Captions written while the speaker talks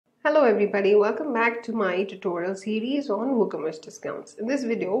Hello everybody, welcome back to my tutorial series on WooCommerce discounts. In this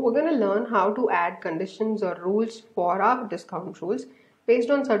video, we're going to learn how to add conditions or rules for our discount rules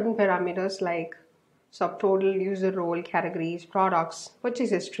based on certain parameters like subtotal, user role, categories, products, purchase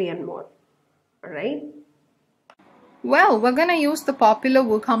history and more. Alright? Well, we're going to use the popular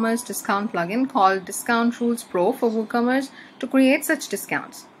WooCommerce discount plugin called Discount Rules Pro for WooCommerce to create such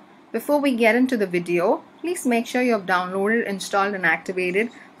discounts. Before we get into the video, please make sure you have downloaded, installed and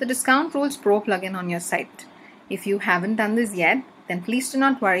activated the Discount Rules Pro plugin on your site. If you haven't done this yet, then please do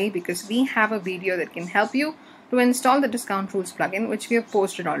not worry because we have a video that can help you to install the Discount Rules plugin which we have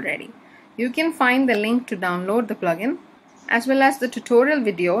posted already. You can find the link to download the plugin as well as the tutorial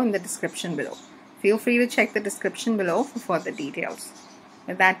video in the description below. Feel free to check the description below for further details.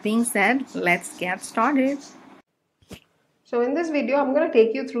 With that being said, let's get started. So in this video, I'm going to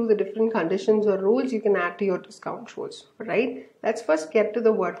take you through the different conditions or rules you can add to your discount rules. Right? Let's first get to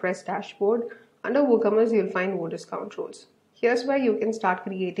the WordPress dashboard. Under WooCommerce, you'll find WooDiscount rules. Here's where you can start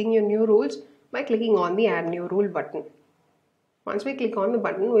creating your new rules by clicking on the Add New Rule button. Once we click on the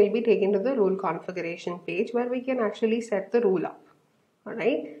button, we'll be taken to the rule configuration page where we can actually set the rule up.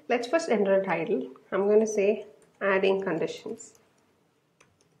 Alright, let's first enter a title. I'm going to say adding conditions.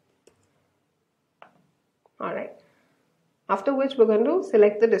 Alright, after which we're going to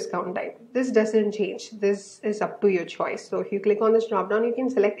select the discount type. This doesn't change. This is up to your choice. So if you click on this drop down, you can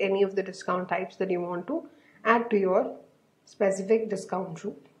select any of the discount types that you want to add to your specific discount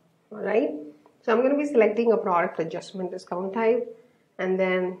rule. Alright, so I'm going to be selecting a product adjustment discount type, and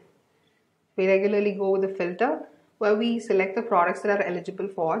then we regularly go with the filter where we select the products that are eligible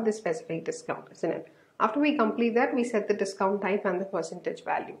for this specific discount, isn't it? After we complete that, we set the discount type and the percentage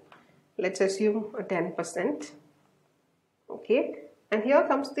value. Let's assume a 10%. Okay, and here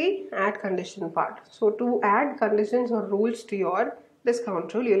comes the add condition part. So to add conditions or rules to your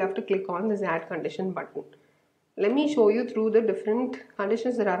discount rule, you'll have to click on this add condition button. Let me show you through the different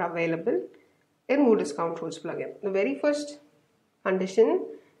conditions that are available in WooDiscount Rules plugin. The very first condition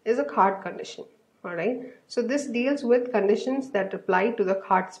is a cart condition. Alright, so this deals with conditions that apply to the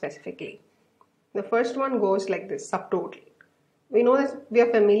cart specifically. The first one goes like this: subtotal. We know that we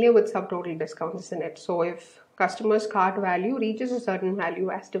are familiar with subtotal discounts, isn't it? So if customer's cart value reaches a certain value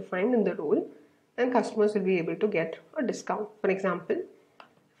as defined in the rule, then customers will be able to get a discount. For example,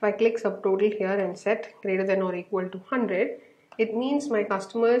 if I click subtotal here and set greater than or equal to 100, it means my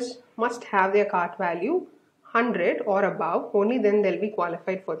customers must have their cart value 100 or above, only then they'll be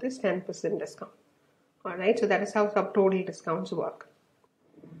qualified for this 10% discount. Alright, so that is how subtotal discounts work.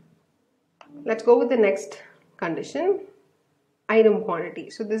 Let's go with the next condition, item quantity.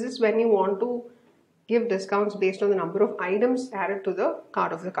 So this is when you want to give discounts based on the number of items added to the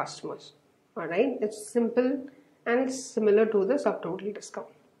cart of the customers. Alright, it's simple and it's similar to the subtotal discount.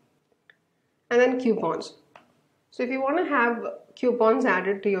 And then coupons. So if you want to have coupons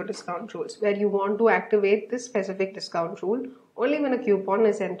added to your discount rules where you want to activate this specific discount rule only when a coupon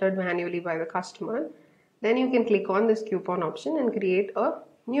is entered manually by the customer, then you can click on this coupon option and create a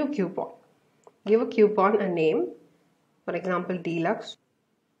new coupon. Give a coupon a name, for example Deluxe.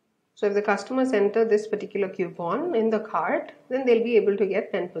 So if the customers enter this particular coupon in the cart, then they'll be able to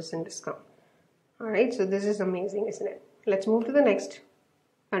get 10% discount. Alright, so this is amazing, isn't it? Let's move to the next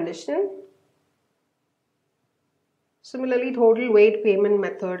condition. Similarly, total, weight, payment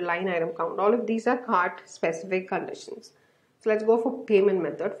method, line item count, all of these are cart specific conditions. So let's go for payment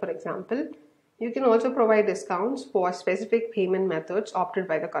method. For example, you can also provide discounts for specific payment methods opted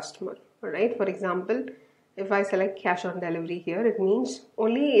by the customer. Alright, for example, if I select cash on delivery here, it means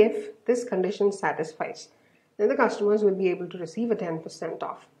only if this condition satisfies, then the customers will be able to receive a 10%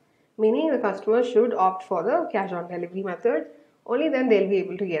 off. Meaning the customer should opt for the cash on delivery method, only then they'll be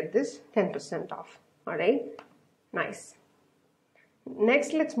able to get this 10% off. Alright, nice.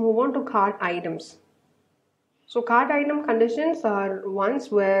 Next, let's move on to cart items. So cart item conditions are ones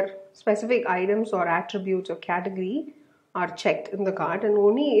where specific items or attributes or category are checked in the cart, and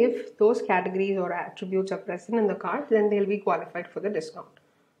only if those categories or attributes are present in the cart, then they'll be qualified for the discount.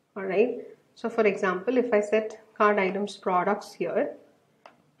 Alright, so for example, if I set cart items products here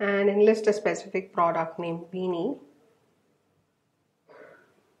and enlist a specific product named beanie,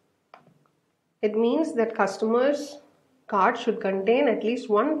 it means that customers' cart should contain at least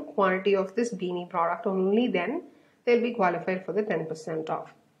one quantity of this beanie product, only then they'll be qualified for the 10%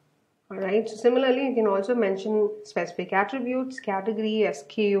 off. Alright, so similarly you can also mention specific attributes, category,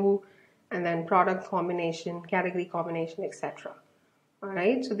 SKU, and then product combination, category combination, etc.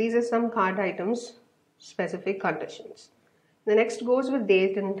 Alright, so these are some cart items specific conditions. The next goes with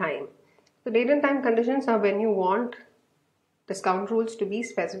date and time. The date and time conditions are when you want discount rules to be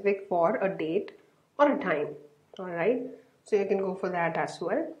specific for a date or a time. Alright, so you can go for that as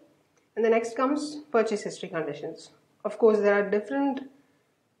well. And the next comes purchase history conditions. Of course, there are different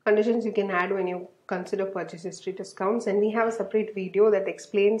conditions you can add when you consider purchase history discounts, and we have a separate video that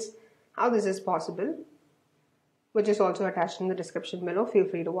explains how this is possible, which is also attached in the description below. Feel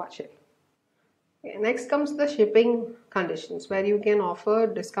free to watch it. Okay, next comes the shipping conditions, where you can offer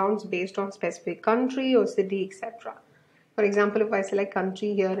discounts based on specific country or city, etc. For example, if I select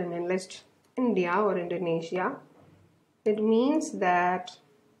country here and enlist India or Indonesia, it means that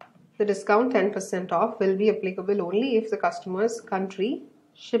the discount 10% off will be applicable only if the customer's country,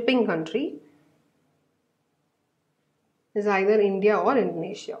 shipping country, is either India or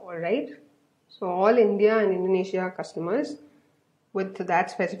Indonesia. Alright, so all India and Indonesia customers with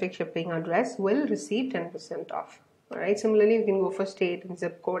that specific shipping address will receive 10% off. Alright, similarly you can go for state and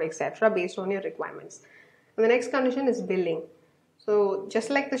zip code, etc. based on your requirements. And the next condition is billing. So just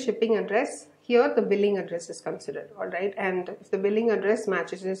like the shipping address, here the billing address is considered. Alright, and if the billing address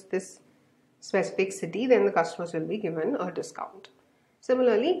matches this specific city, then the customers will be given a discount.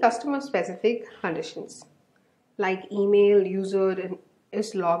 Similarly, customer specific conditions like email, user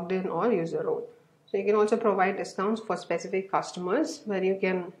is logged in, or user role. So you can also provide discounts for specific customers where you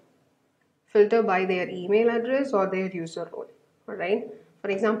can filter by their email address or their user role. Alright, for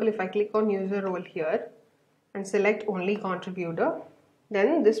example, if I click on user role here and select only contributor,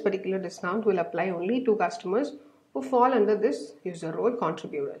 then this particular discount will apply only to customers who fall under this user role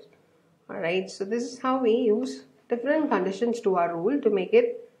contributors. Alright, so this is how we use different conditions to our rule to make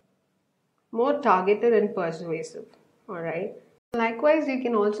it more targeted and persuasive. Alright. Likewise, you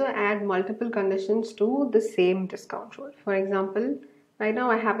can also add multiple conditions to the same discount rule. For example, right now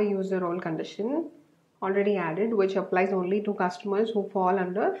I have a user role condition already added, which applies only to customers who fall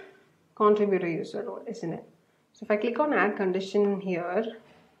under contributor user role, isn't it? So if I click on add condition here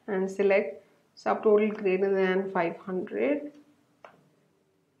and select subtotal greater than 500,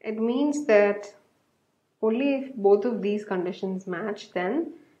 it means that only if both of these conditions match,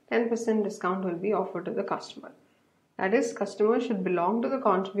 then 10% discount will be offered to the customer. That is, customers should belong to the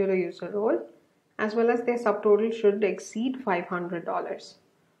contributor user role as well as their subtotal should exceed $500.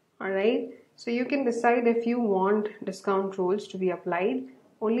 Alright, so you can decide if you want discount rules to be applied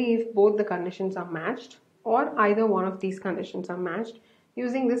only if both the conditions are matched or either one of these conditions are matched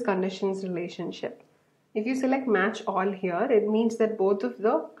using this conditions relationship. If you select match all here, it means that both of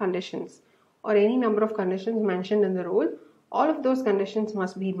the conditions or any number of conditions mentioned in the rule, all of those conditions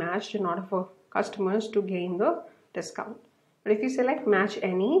must be matched in order for customers to gain the discount. But if you select match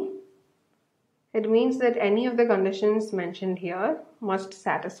any, it means that any of the conditions mentioned here must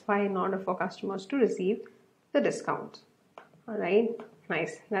satisfy in order for customers to receive the discount. Alright,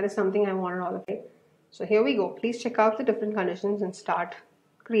 nice. That is something I wanted all of you. So here we go. Please check out the different conditions and start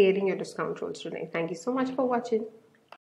creating your discount rules today. Thank you so much for watching.